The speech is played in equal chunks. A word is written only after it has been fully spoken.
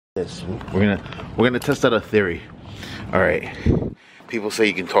This we're gonna test out a theory. All right, people say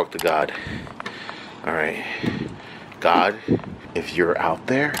you can talk to God. All right, God, if you're out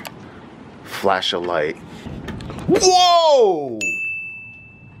there, flash a light. Whoa!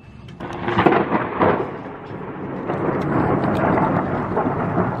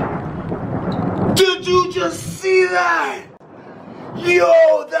 Did you just see that?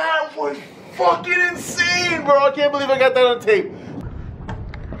 Yo, that was fucking insane, bro. I can't believe I got that on tape.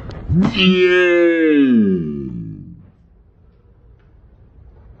 Yeah.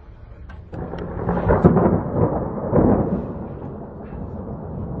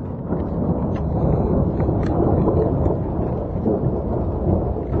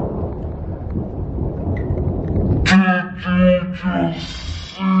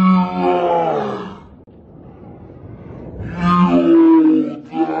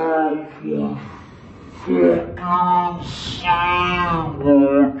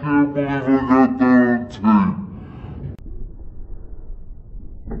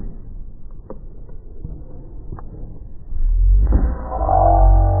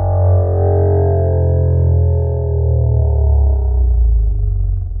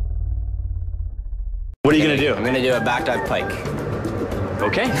 What are you gonna do? I'm gonna do a back dive pike.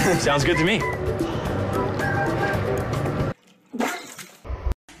 Okay, sounds good to me.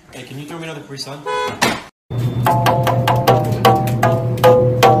 Hey, can you throw me another Capri Sun?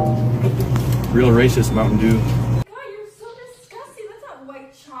 Real racist Mountain Dew. God, you're so disgusting. That's not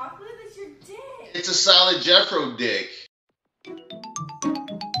white chocolate, that's your dick. It's a solid Jeffro dick.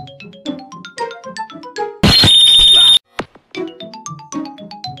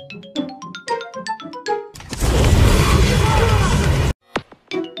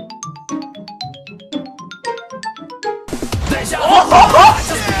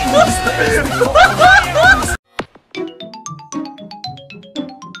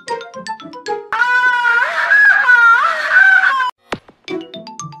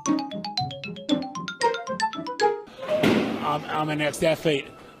 I'm an ex-athlete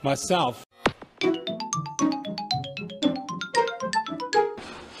myself.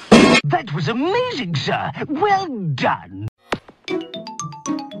 That was amazing, sir. Well done.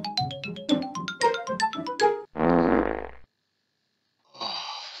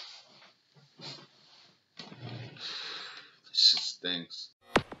 This shit stinks.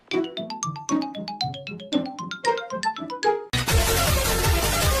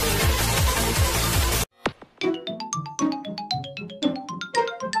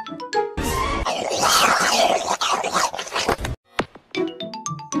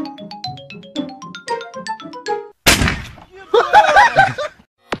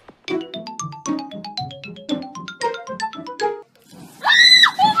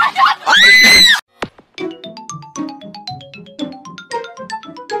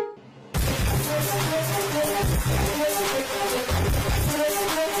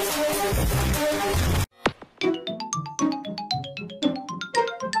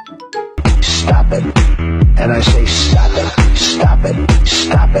 Stop it. And I say stop it, stop it,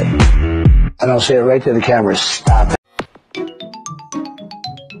 stop it. And I'll say it right to the camera, stop it.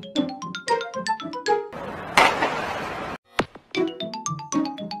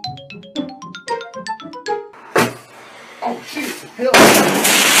 Oh shit, hell.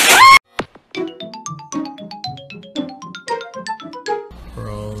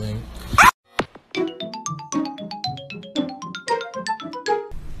 Rolling.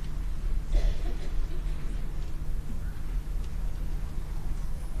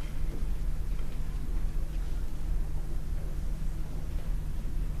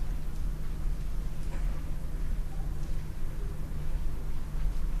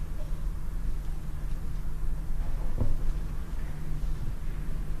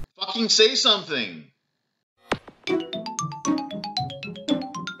 Fucking say something. Do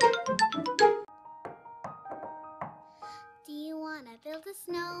you want to build a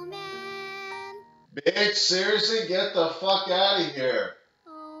snowman? Bitch, seriously, get the fuck out of here.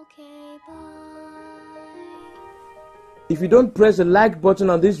 Okay, bye. If you don't press the like button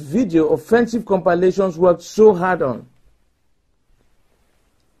on this video, offensive compilations worked so hard on,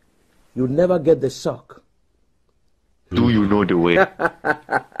 you'll never get the shock. Do you know the way?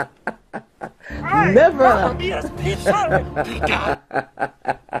 Never!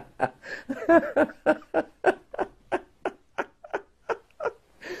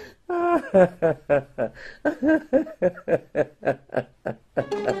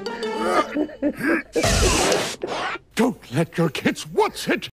 Don't let your kids watch it!